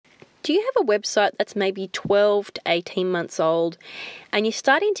Do you have a website that's maybe 12 to 18 months old and you're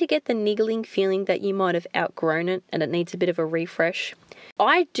starting to get the niggling feeling that you might have outgrown it and it needs a bit of a refresh?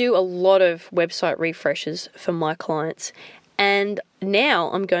 I do a lot of website refreshes for my clients, and now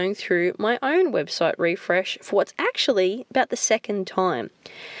I'm going through my own website refresh for what's actually about the second time.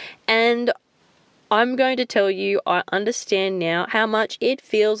 And I'm going to tell you, I understand now how much it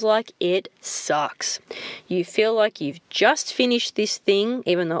feels like it sucks. You feel like you've just finished this thing,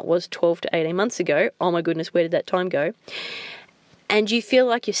 even though it was 12 to 18 months ago. Oh my goodness, where did that time go? And you feel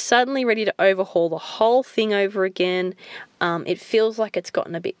like you're suddenly ready to overhaul the whole thing over again. It feels like it's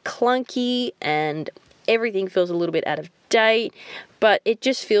gotten a bit clunky and everything feels a little bit out of date, but it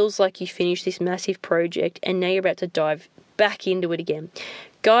just feels like you finished this massive project and now you're about to dive back into it again.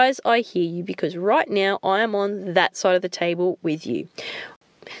 Guys, I hear you, because right now I am on that side of the table with you.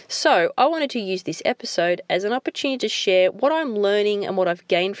 So I wanted to use this episode as an opportunity to share what I'm learning and what I've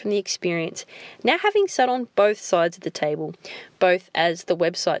gained from the experience, now having sat on both sides of the table, both as the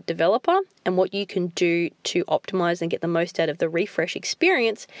website developer and what you can do to optimize and get the most out of the refresh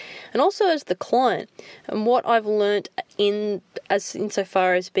experience, and also as the client and what I've learned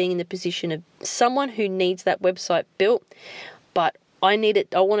insofar as being in the position of someone who needs that website built, but I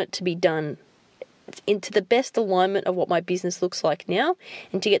want it to be done into the best alignment of what my business looks like now,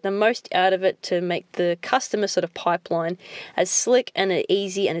 and to get the most out of it to make the customer sort of pipeline as slick and as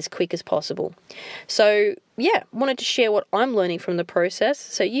easy and as quick as possible. So yeah, wanted to share what I'm learning from the process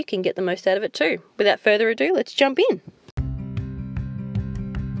so you can get the most out of it too. Without further ado, let's jump in.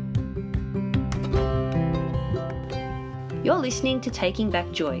 You're listening to Taking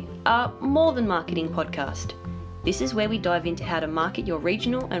Back Joy, our More Than Marketing podcast. This is where we dive into how to market your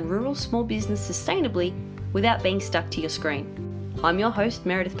regional and rural small business sustainably without being stuck to your screen. I'm your host,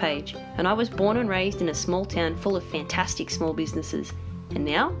 Meredith Page, and I was born and raised in a small town full of fantastic small businesses, and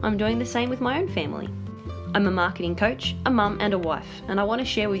now I'm doing the same with my own family. I'm a marketing coach, a mum and a wife, and I want to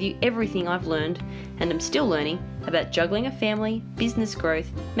share with you everything I've learned, and am still learning, about juggling a family, business growth,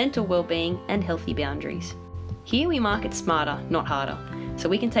 mental well-being and healthy boundaries. Here we market smarter, not harder, so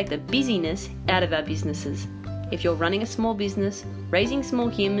we can take the busyness out of our businesses. If you're running a small business, raising small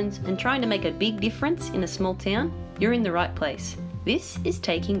humans, and trying to make a big difference in a small town, you're in the right place. This is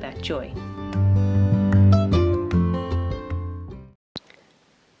Taking Back Joy.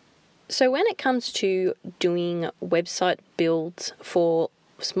 So when it comes to doing website builds for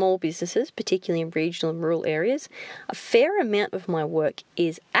small businesses, particularly in regional and rural areas, a fair amount of my work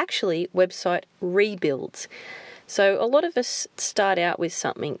is actually website rebuilds. So a lot of us start out with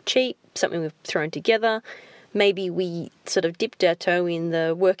something cheap, something we've thrown together. Maybe we sort of dipped our toe in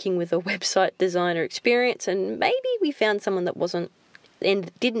the working with a website designer experience, and maybe we found someone that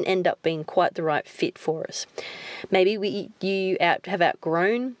didn't end up being quite the right fit for us. Maybe you have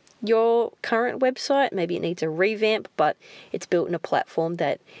outgrown your current website. Maybe it needs a revamp, but it's built in a platform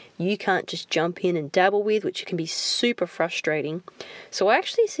that you can't just jump in and dabble with, which can be super frustrating. So I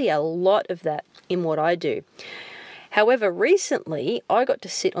actually see a lot of that in what I do. However, recently I got to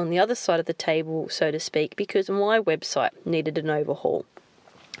sit on the other side of the table, so to speak, because my website needed an overhaul.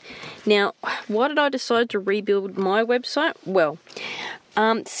 Now, why did I decide to rebuild my website? Well,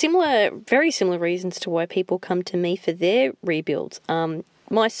 very similar reasons to why people come to me for their rebuilds.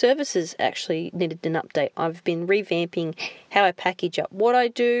 My services actually needed an update. I've been revamping how I package up what I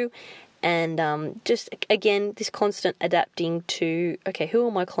do, and just, again, this constant adapting to, okay, who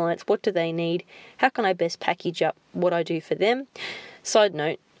are my clients? What do they need? How can I best package up what I do for them? Side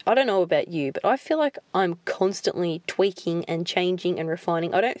note, I don't know about you, but I feel like I'm constantly tweaking and changing and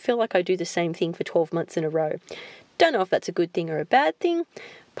refining. I don't feel like I do the same thing for 12 months in a row. Don't know if that's a good thing or a bad thing.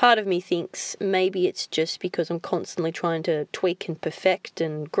 Part of me thinks maybe it's just because I'm constantly trying to tweak and perfect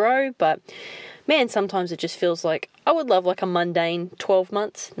and grow, but man, sometimes it just feels like I would love like a mundane 12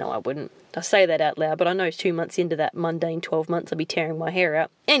 months. No, I wouldn't. I say that out loud, but I know 2 months into that mundane 12 months, I'll be tearing my hair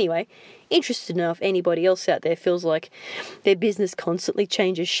out. Anyway, interested to know if anybody else out there feels like their business constantly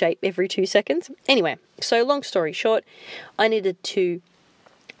changes shape every 2 seconds. Anyway, so long story short, I needed to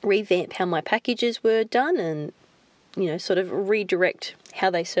revamp how my packages were done and, sort of redirect how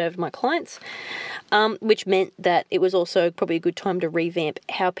they served my clients, which meant that it was also probably a good time to revamp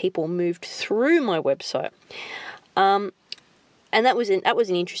how people moved through my website. And that was an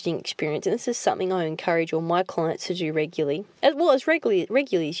interesting experience, and this is something I encourage all my clients to do regularly, as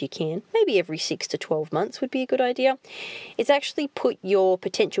regularly as you can. Maybe every 6 to 12 months would be a good idea. It's actually put your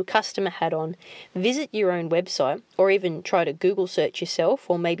potential customer hat on, visit your own website, or even try to Google search yourself,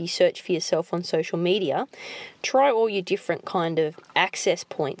 or maybe search for yourself on social media. Try all your different kind of access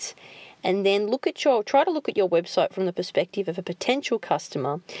points, and then try to look at your website from the perspective of a potential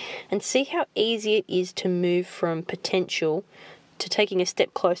customer and see how easy it is to move from potential to taking a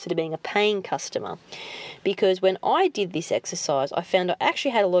step closer to being a paying customer. Because when I did this exercise, I found I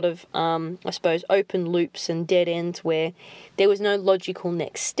actually had a lot of, open loops and dead ends where there was no logical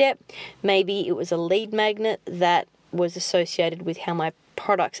next step. Maybe it was a lead magnet that was associated with how my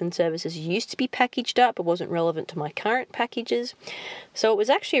products and services used to be packaged up but wasn't relevant to my current packages. So it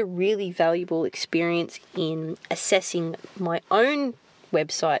was actually a really valuable experience in assessing my own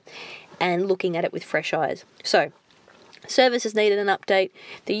website and looking at it with fresh eyes. So services needed an update,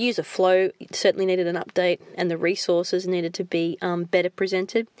 the user flow certainly needed an update, and the resources needed to be better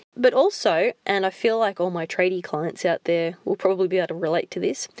presented. But also, and I feel like all my tradie clients out there will probably be able to relate to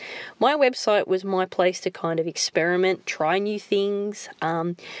this, my website was my place to kind of experiment, try new things,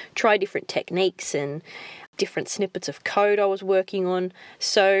 try different techniques and different snippets of code I was working on.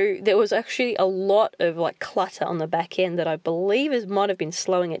 So there was actually a lot of clutter on the back end that I believe might have been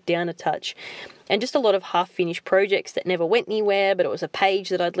slowing it down a touch. And just a lot of half-finished projects that never went anywhere, but it was a page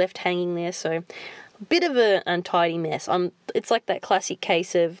that I'd left hanging there. So a bit of an untidy mess. It's like that classic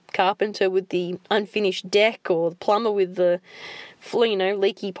case of carpenter with the unfinished deck or the plumber with the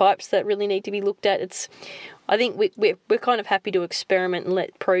leaky pipes that really need to be looked at. I think we're kind of happy to experiment and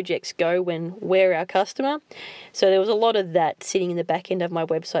let projects go when we're our customer. So there was a lot of that sitting in the back end of my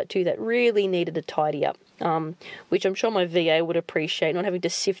website too that really needed a tidy up, which I'm sure my VA would appreciate, not having to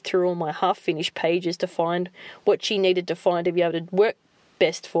sift through all my half-finished pages to find what she needed to find to be able to work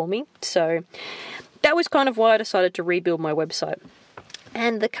best for me. So that was kind of why I decided to rebuild my website.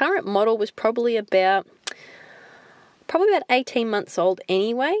 And the current model was probably about 18 months old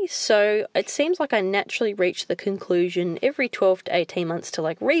anyway, so it seems like I naturally reach the conclusion every 12 to 18 months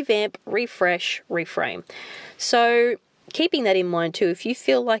to revamp, refresh, reframe. So keeping that in mind too, if you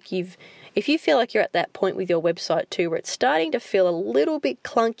feel like you're at that point with your website too, where it's starting to feel a little bit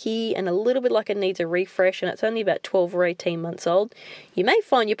clunky and a little bit like it needs a refresh and it's only about 12 or 18 months old, you may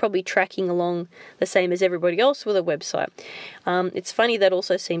find you're probably tracking along the same as everybody else with a website. It's funny, that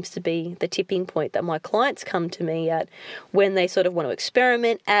also seems to be the tipping point that my clients come to me at when they sort of want to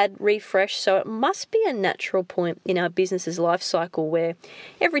experiment, add, refresh. So it must be a natural point in our business's life cycle where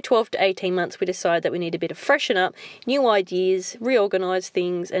every 12 to 18 months we decide that we need a bit of freshen up, new ideas, reorganize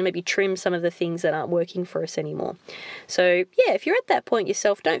things, and maybe trim some of the things that aren't working for us anymore. So yeah, if you're at that point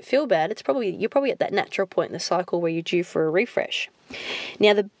yourself, don't feel bad. You're probably at that natural point in the cycle where you're due for a refresh.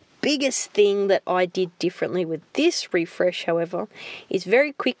 Now, the biggest thing that I did differently with this refresh, however, is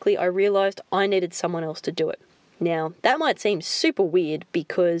very quickly I realized I needed someone else to do it. Now, that might seem super weird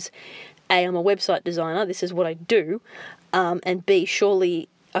because A, I'm a website designer, this is what I do, and B, surely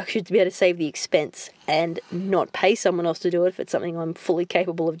I should be able to save the expense and not pay someone else to do it if it's something I'm fully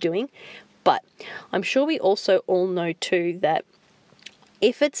capable of doing. But I'm sure we also all know too that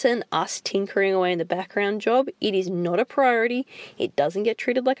if it's an us tinkering away in the background job, it is not a priority, it doesn't get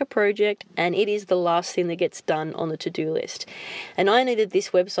treated like a project, and it is the last thing that gets done on the to-do list. And I needed this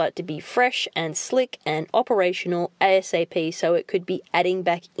website to be fresh and slick and operational ASAP so it could be adding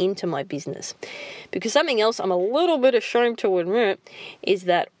back into my business. Because something else I'm a little bit ashamed to admit is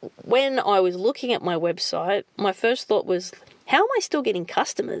that when I was looking at my website, my first thought was, how am I still getting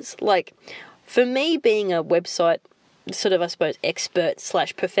customers? For me, being a website expert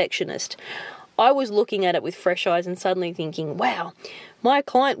 / perfectionist, I was looking at it with fresh eyes and suddenly thinking, wow, my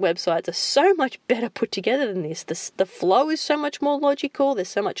client websites are so much better put together than this. The flow is so much more logical. There's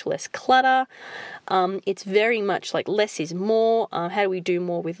so much less clutter. It's very much less is more. How do we do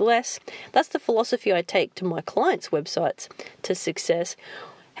more with less? That's the philosophy I take to my clients' websites to success.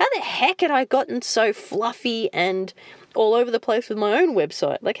 How the heck had I gotten so fluffy and all over the place with my own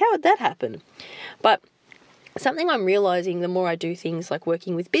website? How would that happen? But something I'm realizing the more I do things like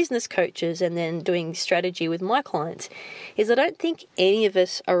working with business coaches and then doing strategy with my clients is I don't think any of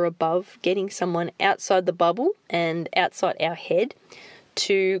us are above getting someone outside the bubble and outside our head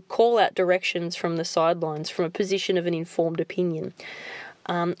to call out directions from the sidelines from a position of an informed opinion.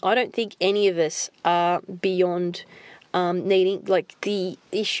 I don't think any of us are beyond needing the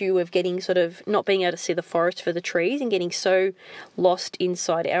issue of getting not being able to see the forest for the trees and getting so lost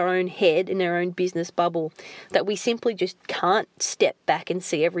inside our own head in our own business bubble that we simply just can't step back and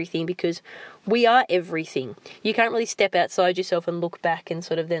see everything because we are everything. You can't really step outside yourself and look back and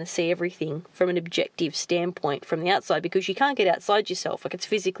then see everything from an objective standpoint from the outside because you can't get outside yourself. It's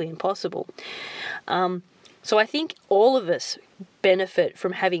physically impossible. So I think all of us benefit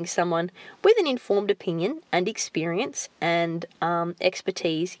from having someone with an informed opinion and experience and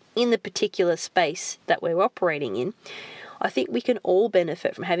expertise in the particular space that we're operating in. I think we can all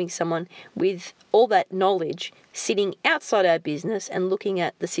benefit from having someone with all that knowledge sitting outside our business and looking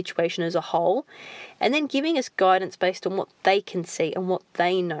at the situation as a whole, and then giving us guidance based on what they can see and what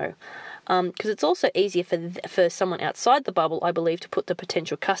they know. Because it's also easier for someone outside the bubble, I believe, to put the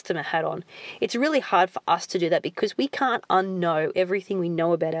potential customer hat on. It's really hard for us to do that because we can't unknow everything we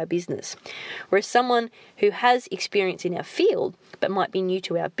know about our business. Whereas someone who has experience in our field but might be new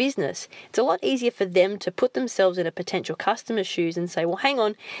to our business, it's a lot easier for them to put themselves in a potential customer's shoes and say, well, hang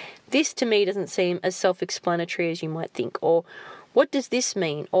on, this to me doesn't seem as self-explanatory as you might think, or what does this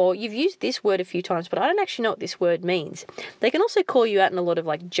mean? Or you've used this word a few times, but I don't actually know what this word means. They can also call you out in a lot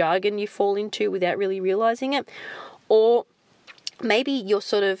of jargon you fall into without really realizing it. Or maybe you're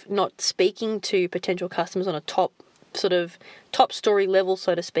sort of not speaking to potential customers on a top story level,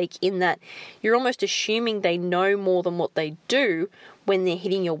 so to speak, in that you're almost assuming they know more than what they do when they're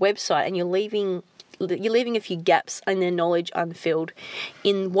hitting your website, and you're leaving a few gaps in their knowledge unfilled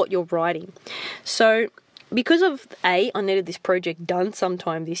in what you're writing. So because of A, I needed this project done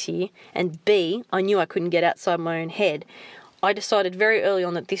sometime this year, and B, I knew I couldn't get outside my own head, I decided very early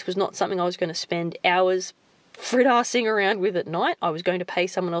on that this was not something I was going to spend hours frit-arsing around with at night. I was going to pay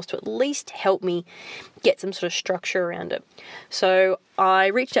someone else to at least help me get some sort of structure around it. So I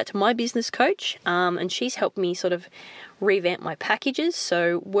reached out to my business coach, and she's helped me sort of revamp my packages.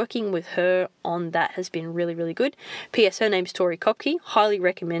 So working with her on that has been really, really good. P.S. Her name's Tori Kopke. Highly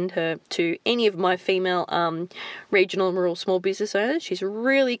recommend her to any of my female regional and rural small business owners. She's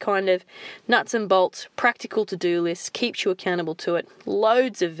really kind of nuts and bolts, practical to-do lists, keeps you accountable to it.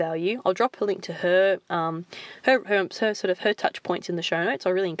 Loads of value. I'll drop a link to her touch points in the show notes.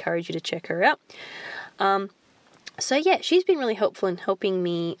 I really encourage you to check her out. So yeah, she's been really helpful in helping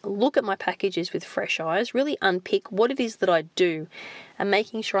me look at my packages with fresh eyes, really unpick what it is that I do, and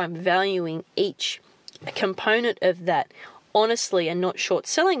making sure I'm valuing each component of that honestly and not short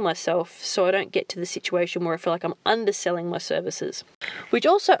selling myself, so I don't get to the situation where I feel like I'm underselling my services. Which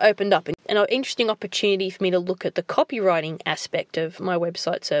also opened up an interesting opportunity for me to look at the copywriting aspect of my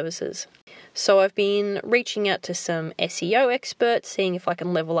website services. So I've been reaching out to some SEO experts, seeing if I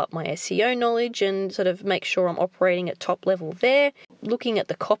can level up my SEO knowledge and sort of make sure I'm operating at top level there. Looking at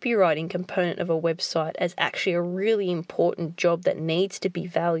the copywriting component of a website as actually a really important job that needs to be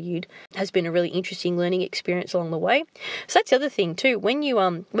valued has been a really interesting learning experience along the way. So that's the other thing too. When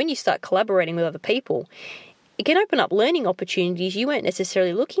you start collaborating with other people, it can open up learning opportunities you weren't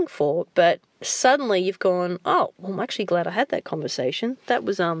necessarily looking for, but suddenly you've gone, oh, well, I'm actually glad I had that conversation. That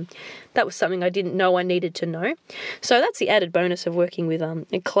was something I didn't know I needed to know. So that's the added bonus of working with and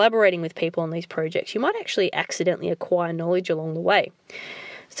collaborating with people on these projects. You might actually accidentally acquire knowledge along the way.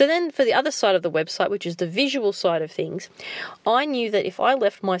 So then for the other side of the website, which is the visual side of things, I knew that if I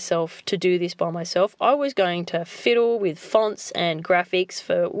left myself to do this by myself, I was going to fiddle with fonts and graphics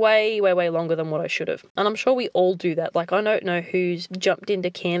for way, way, way longer than what I should have. And I'm sure we all do that. I don't know who's jumped into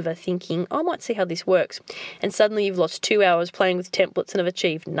Canva thinking, I might see how this works. And suddenly you've lost 2 hours playing with templates and have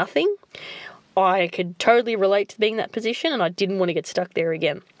achieved nothing. I could totally relate to being in that position, and I didn't want to get stuck there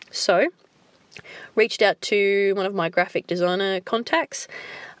again. So reached out to one of my graphic designer contacts,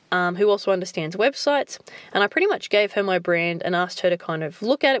 who also understands websites, and I pretty much gave her my brand and asked her to kind of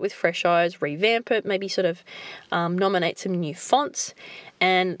look at it with fresh eyes, revamp it, maybe sort of nominate some new fonts,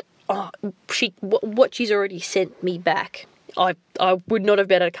 and what she's already sent me back, I would not have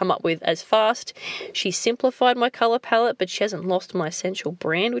been able to come up with as fast. She simplified my colour palette, but she hasn't lost my essential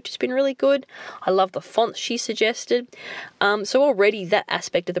brand, which has been really good. I love the fonts she suggested. So already that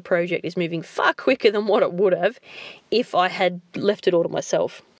aspect of the project is moving far quicker than what it would have if I had left it all to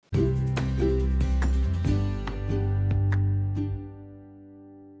myself.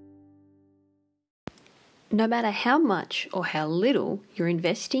 No matter how much or how little you're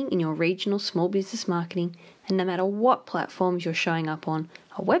investing in your regional small business marketing, and no matter what platforms you're showing up on,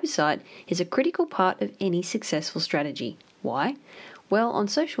 a website is a critical part of any successful strategy. Why? Well, on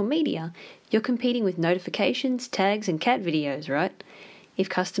social media, you're competing with notifications, tags, and cat videos, right? If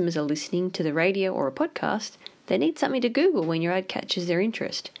customers are listening to the radio or a podcast, they need something to Google when your ad catches their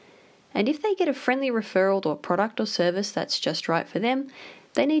interest. And if they get a friendly referral to a product or service that's just right for them,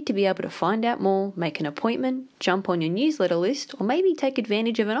 they need to be able to find out more, make an appointment, jump on your newsletter list, or maybe take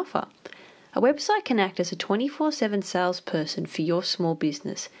advantage of an offer. A website can act as a 24/7 salesperson for your small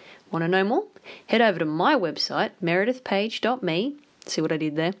business. Want to know more? Head over to my website, meredithpage.me, see what I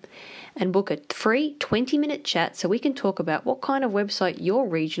did there, and book a free 20-minute chat so we can talk about what kind of website your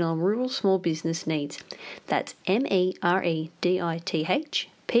regional and rural small business needs. That's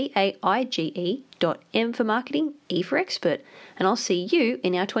meredithpage.m for marketing, E for expert, and I'll see you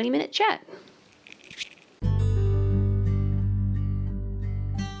in our 20-minute chat.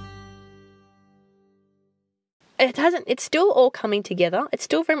 it's still all coming together. It's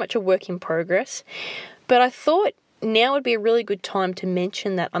still very much a work in progress. But I thought now would be a really good time to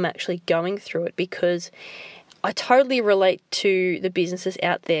mention that I'm actually going through it, because I totally relate to the businesses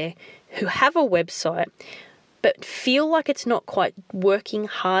out there who have a website but feel like it's not quite working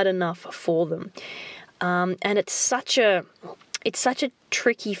hard enough for them. And it's such a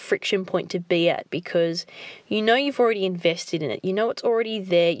tricky friction point to be at, because you've already invested in it. It's already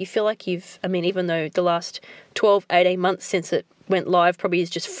there. You feel like even though the last 12, 18 months since it went live probably has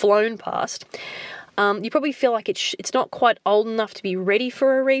just flown past, you probably feel like it's not quite old enough to be ready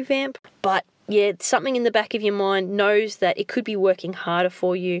for a revamp, but yeah, something in the back of your mind knows that it could be working harder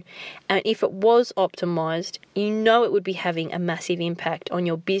for you. And if it was optimized, it would be having a massive impact on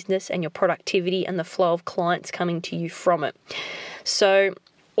your business and your productivity and the flow of clients coming to you from it. So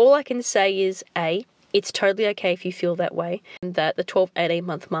all I can say is, it's totally okay if you feel that way, and that the 12, 18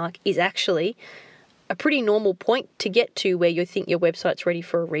 month mark is actually a pretty normal point to get to where you think your website's ready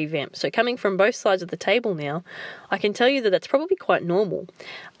for a revamp. So coming from both sides of the table now, I can tell you that that's probably quite normal.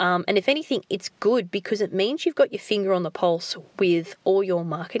 And if anything, it's good, because it means you've got your finger on the pulse with all your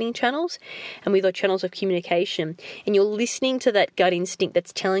marketing channels and with your channels of communication, and you're listening to that gut instinct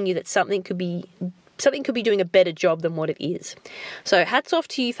that's telling you that something could be doing a better job than what it is. So hats off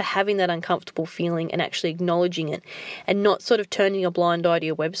to you for having that uncomfortable feeling and actually acknowledging it, and not sort of turning a blind eye to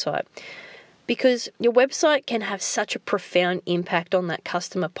your website. Because your website can have such a profound impact on that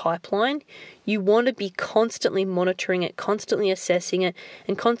customer pipeline. You want to be constantly monitoring it, constantly assessing it,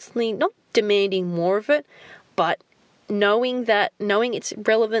 and constantly not demanding more of it, but knowing its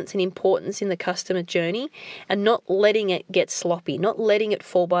relevance and importance in the customer journey, and not letting it get sloppy, not letting it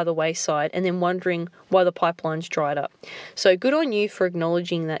fall by the wayside and then wondering why the pipeline's dried up. So good on you for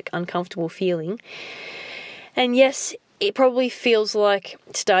acknowledging that uncomfortable feeling. And yes, it probably feels like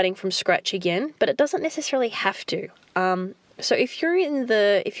starting from scratch again, but it doesn't necessarily have to. So if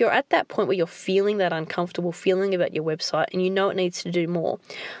you're at that point where you're feeling that uncomfortable feeling about your website and it needs to do more,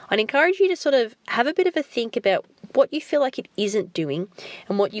 I'd encourage you to sort of have a bit of a think about what you feel like it isn't doing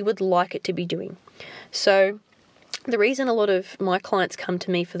and what you would like it to be doing. So the reason a lot of my clients come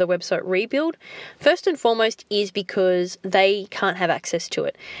to me for the website rebuild, first and foremost, is because they can't have access to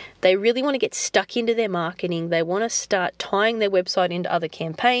it. They really want to get stuck into their marketing. They want to start tying their website into other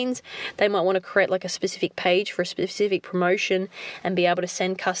campaigns. They might want to create like a specific page for a specific promotion and be able to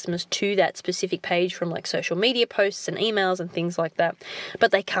send customers to that specific page from like social media posts and emails and things like that.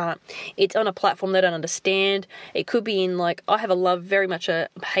 But they can't. It's on a platform they don't understand. It could be in I have very much a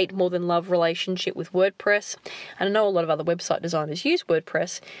hate more than love relationship with WordPress. And I know a lot of other website designers use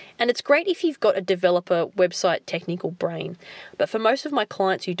WordPress. And it's great if you've got a developer website technical brain. But for most of my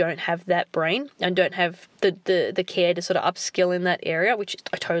clients who don't have that brain and don't have the care to sort of upskill in that area, which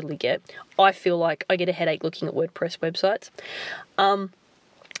I totally get. I feel like I get a headache looking at WordPress websites.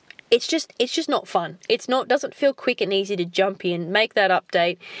 It's just not fun. Doesn't feel quick and easy to jump in, make that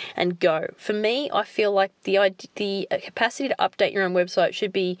update and go. For me, I feel like the capacity to update your own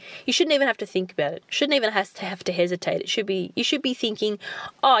website you shouldn't even have to think about it. Shouldn't even have to hesitate. You should be thinking,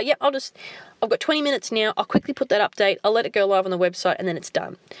 oh yeah, I've got 20 minutes now, I'll quickly put that update, I'll let it go live on the website, and then it's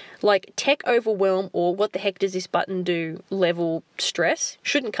done. Like tech overwhelm or what the heck does this button do level stress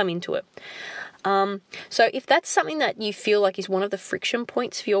shouldn't come into it. So if that's something that you feel like is one of the friction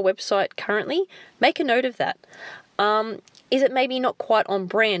points for your website currently, make a note of that. Is it maybe not quite on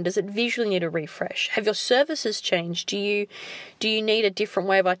brand? Does it visually need a refresh? Have your services changed? Do you need a different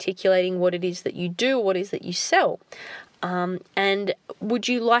way of articulating what it is that you do, or what it is that you sell? And would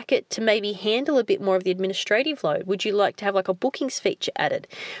you like it to maybe handle a bit more of the administrative load? Would you like to have like a bookings feature added?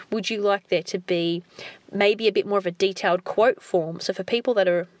 Would you like there to be maybe a bit more of a detailed quote form? So for people that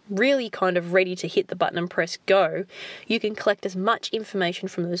are really kind of ready to hit the button and press go, you can collect as much information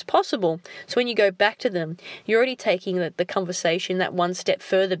from them as possible. So when you go back to them, you're already taking the conversation that one step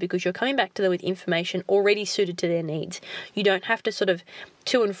further, because you're coming back to them with information already suited to their needs. You don't have to sort of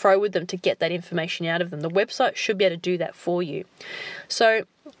to and fro with them to get that information out of them. The website should be able to do that for you. So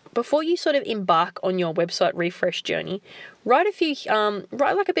before you sort of embark on your website refresh journey, write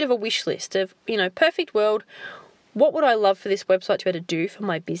like a bit of a wish list of, perfect world, what would I love for this website to be able to do for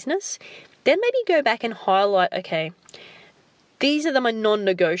my business? Then maybe go back and highlight, okay, these are my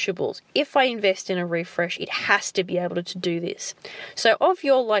non-negotiables. If I invest in a refresh, it has to be able to do this. So of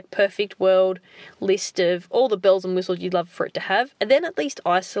your perfect world list of all the bells and whistles you'd love for it to have, and then at least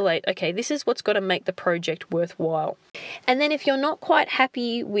isolate, okay, this is what's got to make the project worthwhile. And then if you're not quite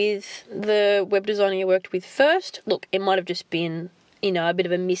happy with the web designer you worked with first, look, it might have just been a bit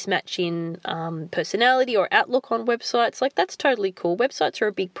of a mismatch in personality or outlook on websites, like that's totally cool. Websites are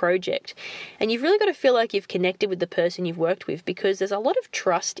a big project, and you've really got to feel like you've connected with the person you've worked with, because there's a lot of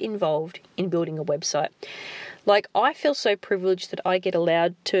trust involved in building a website. Like, I feel so privileged that I get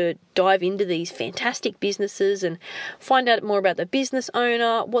allowed to dive into these fantastic businesses and find out more about the business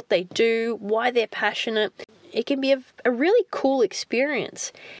owner, what they do, why they're passionate. It can be a really cool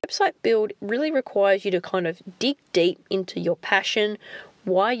experience. Website build really requires you to kind of dig deep into your passion,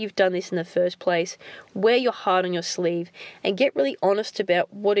 why you've done this in the first place, wear your heart on your sleeve, and get really honest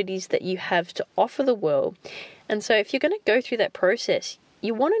about what it is that you have to offer the world. And so if you're going to go through that process,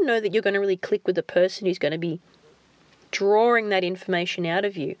 you want to know that you're going to really click with the person who's going to be drawing that information out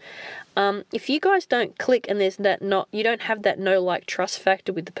of you. If you guys don't click and you don't have that like trust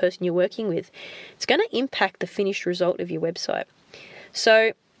factor with the person you're working with, it's going to impact the finished result of your website.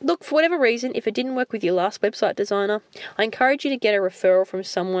 So look, for whatever reason, if it didn't work with your last website designer, I encourage you to get a referral from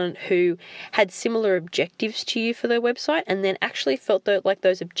someone who had similar objectives to you for their website and then actually felt like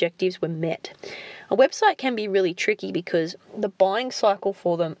those objectives were met. A website can be really tricky because the buying cycle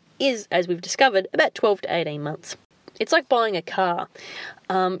for them is, as we've discovered, about 12 to 18 months. It's like buying a car.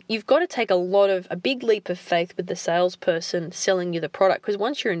 You've got to take a big leap of faith with the salesperson selling you the product, because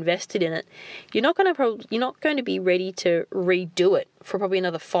once you're invested in it, you're not going to be ready to redo it for probably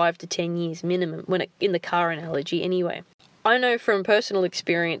another 5 to 10 years minimum, in the car analogy anyway. I know from personal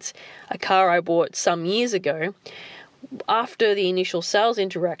experience, a car I bought some years ago, after the initial sales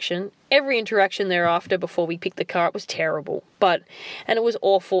interaction, every interaction thereafter before we picked the car up was terrible. And it was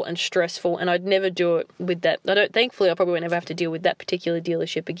awful and stressful, and I'd never do it with that. Thankfully, I probably won't ever have to deal with that particular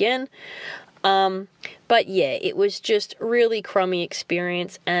dealership again. But yeah, it was just really crummy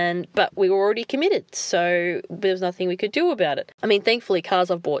experience, but we were already committed, so there was nothing we could do about it. I mean, thankfully, cars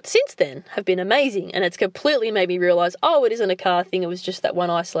I've bought since then have been amazing, and it's completely made me realise, it isn't a car thing, it was just that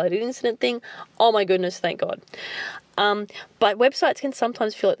one isolated incident thing. Oh my goodness, thank God. But websites can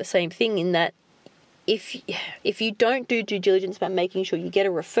sometimes feel like the same thing, in that if you don't do due diligence about making sure you get a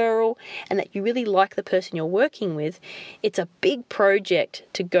referral and that you really like the person you're working with, it's a big project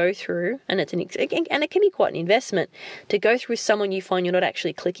to go through, and it can be quite an investment to go through with someone you find you're not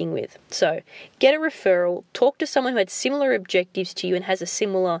actually clicking with. So get a referral, talk to someone who had similar objectives to you and has a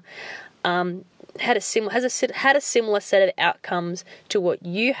similar had a similar set of outcomes to what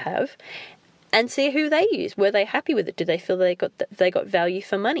you have, and see who they use. Were they happy with it? Did they feel they got value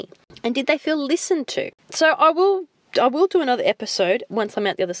for money? And did they feel listened to? So I will do another episode once I'm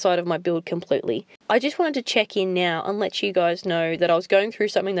out the other side of my build completely. I just wanted to check in now and let you guys know that I was going through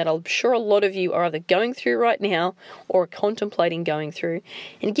something that I'm sure a lot of you are either going through right now or contemplating going through,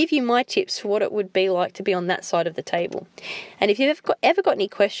 and give you my tips for what it would be like to be on that side of the table. And if you've ever got any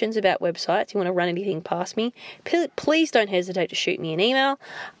questions about websites, you want to run anything past me, please don't hesitate to shoot me an email.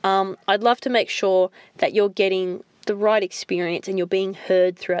 I'd love to make sure that you're getting the right experience and you're being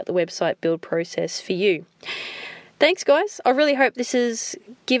heard throughout the website build process for you. Thanks, guys. I really hope this has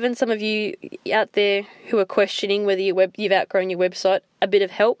given some of you out there who are questioning whether you've outgrown your website a bit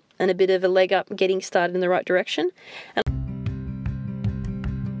of help and a bit of a leg up getting started in the right direction.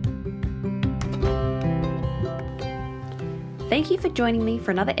 Thank you for joining me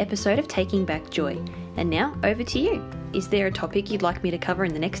for another episode of Taking Back Joy. And now, over to you. Is there a topic you'd like me to cover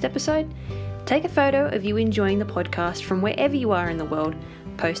in the next episode? Take a photo of you enjoying the podcast from wherever you are in the world,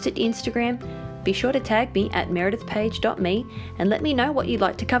 post it to Instagram. Be sure to tag me at meredithpage.me and let me know what you'd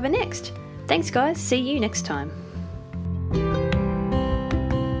like to cover next. Thanks, guys. See you next time.